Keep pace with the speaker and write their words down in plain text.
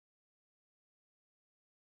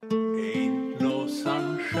Ain't no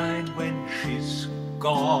sunshine when she's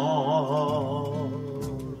gone.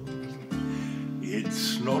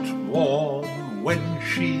 It's not warm when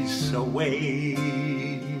she's away.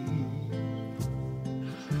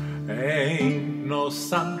 Ain't no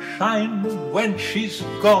sunshine when she's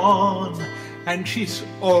gone, and she's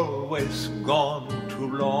always gone too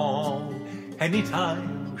long,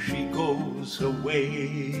 anytime she goes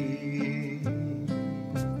away.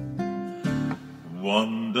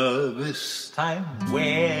 Wonder this time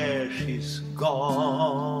where she's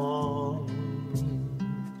gone.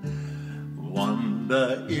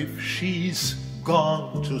 Wonder if she's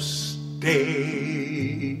gone to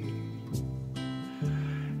stay.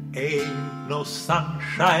 Ain't no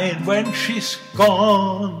sunshine when she's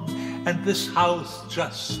gone, and this house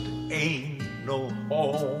just ain't no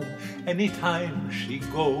home anytime she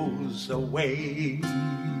goes away.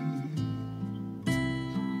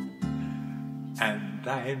 And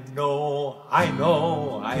I know, I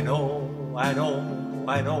know, I know, I know,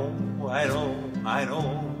 I know, I know, I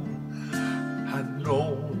know,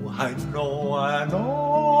 I know, I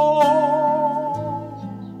know,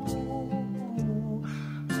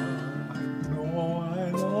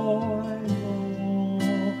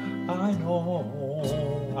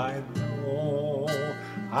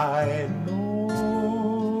 I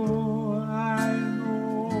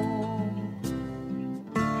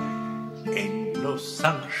Ain't no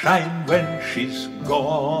sunshine when she's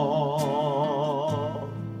gone,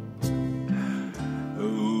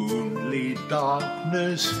 only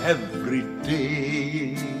darkness every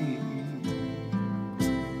day.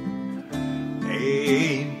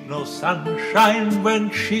 Ain't no sunshine when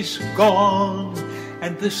she's gone,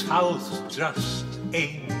 and this house just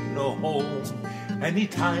ain't no home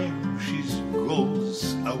anytime she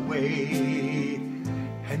goes away.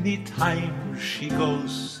 Anytime she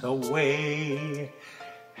goes away,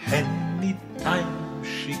 anytime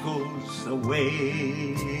she goes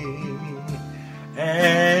away,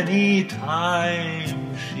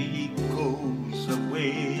 anytime she goes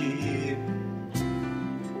away.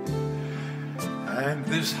 And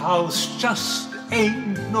this house just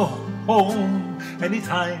ain't no home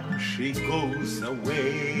anytime she goes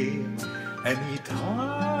away,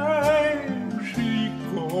 anytime she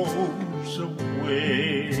goes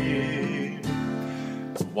away.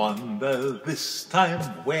 Wonder this time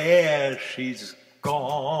where she's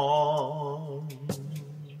gone.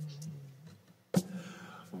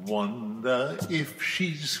 Wonder if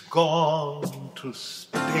she's gone to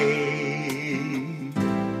stay.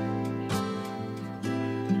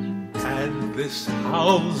 And this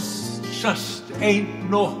house just ain't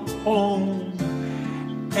no home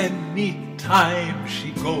anytime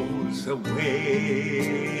she goes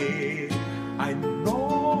away. I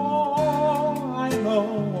know, I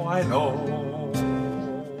know, I know.